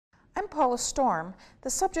I'm Paula Storm, the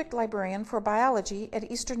subject librarian for biology at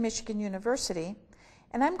Eastern Michigan University,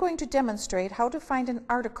 and I'm going to demonstrate how to find an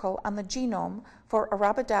article on the genome for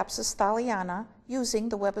Arabidopsis thaliana using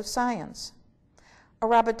the Web of Science.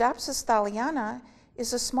 Arabidopsis thaliana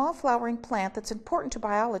is a small flowering plant that's important to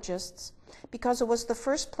biologists because it was the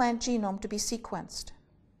first plant genome to be sequenced.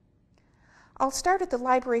 I'll start at the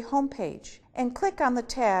library homepage and click on the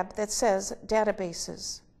tab that says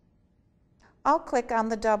Databases. I'll click on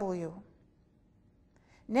the W.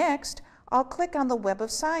 Next, I'll click on the Web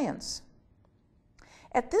of Science.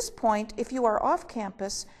 At this point, if you are off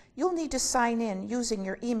campus, you'll need to sign in using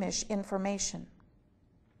your eMish information.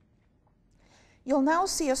 You'll now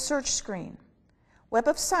see a search screen. Web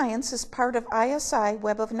of Science is part of ISI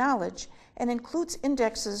Web of Knowledge and includes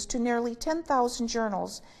indexes to nearly 10,000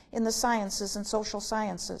 journals in the sciences and social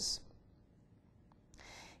sciences.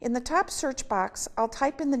 In the top search box, I'll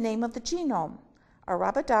type in the name of the genome,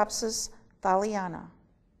 Arabidopsis thaliana.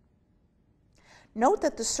 Note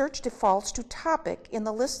that the search defaults to topic in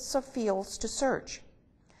the lists of fields to search.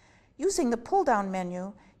 Using the pull-down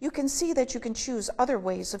menu, you can see that you can choose other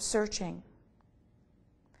ways of searching.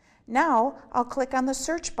 Now, I'll click on the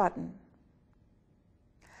search button.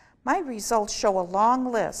 My results show a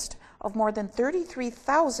long list of more than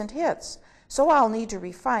 33,000 hits, so I'll need to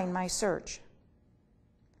refine my search.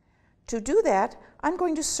 To do that, I'm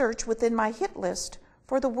going to search within my hit list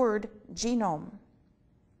for the word genome.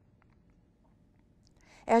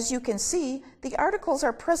 As you can see, the articles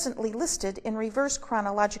are presently listed in reverse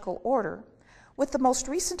chronological order, with the most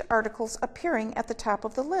recent articles appearing at the top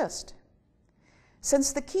of the list.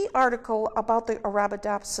 Since the key article about the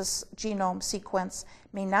Arabidopsis genome sequence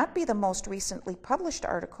may not be the most recently published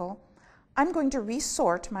article, I'm going to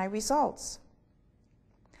resort my results.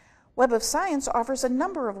 Web of Science offers a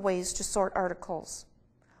number of ways to sort articles.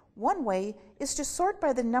 One way is to sort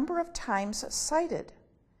by the number of times cited.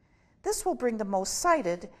 This will bring the most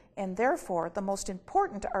cited, and therefore the most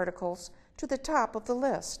important articles, to the top of the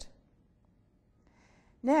list.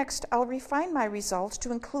 Next, I'll refine my results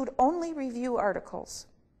to include only review articles.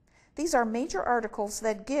 These are major articles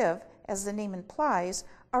that give, as the name implies,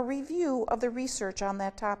 a review of the research on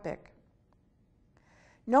that topic.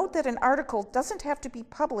 Note that an article doesn't have to be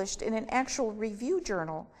published in an actual review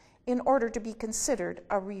journal in order to be considered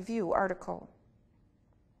a review article.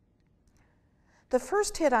 The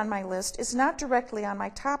first hit on my list is not directly on my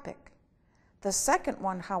topic. The second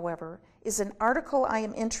one, however, is an article I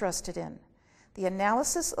am interested in, the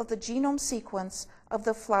analysis of the genome sequence of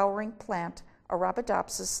the flowering plant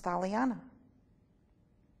Arabidopsis thaliana.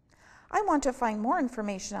 I want to find more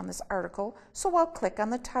information on this article, so I'll click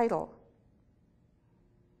on the title.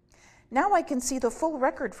 Now I can see the full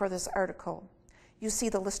record for this article. You see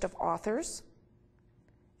the list of authors,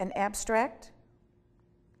 an abstract,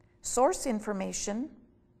 source information.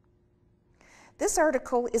 This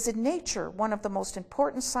article is in Nature, one of the most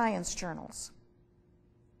important science journals.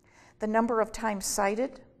 The number of times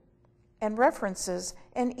cited, and references,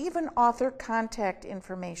 and even author contact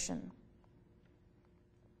information.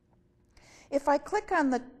 If I click on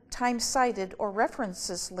the time cited or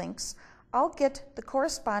references links, I'll get the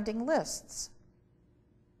corresponding lists.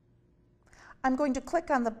 I'm going to click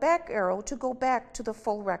on the back arrow to go back to the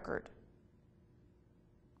full record.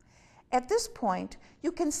 At this point,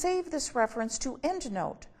 you can save this reference to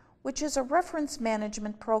EndNote, which is a reference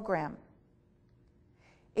management program.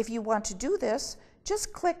 If you want to do this,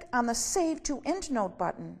 just click on the Save to EndNote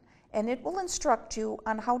button, and it will instruct you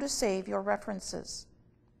on how to save your references.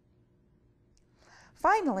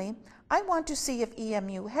 Finally, I want to see if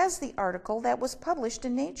EMU has the article that was published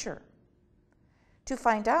in Nature. To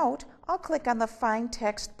find out, I'll click on the Find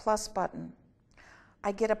Text Plus button.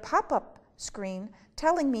 I get a pop-up screen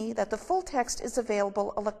telling me that the full text is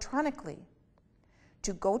available electronically.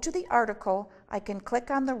 To go to the article, I can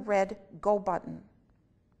click on the red Go button.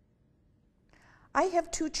 I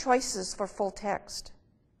have two choices for full text.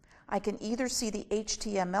 I can either see the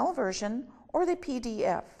HTML version or the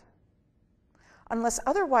PDF. Unless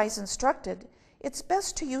otherwise instructed, it's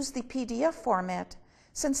best to use the PDF format,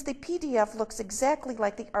 since the PDF looks exactly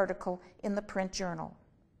like the article in the print journal.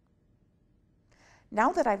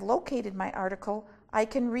 Now that I've located my article, I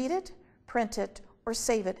can read it, print it, or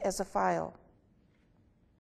save it as a file.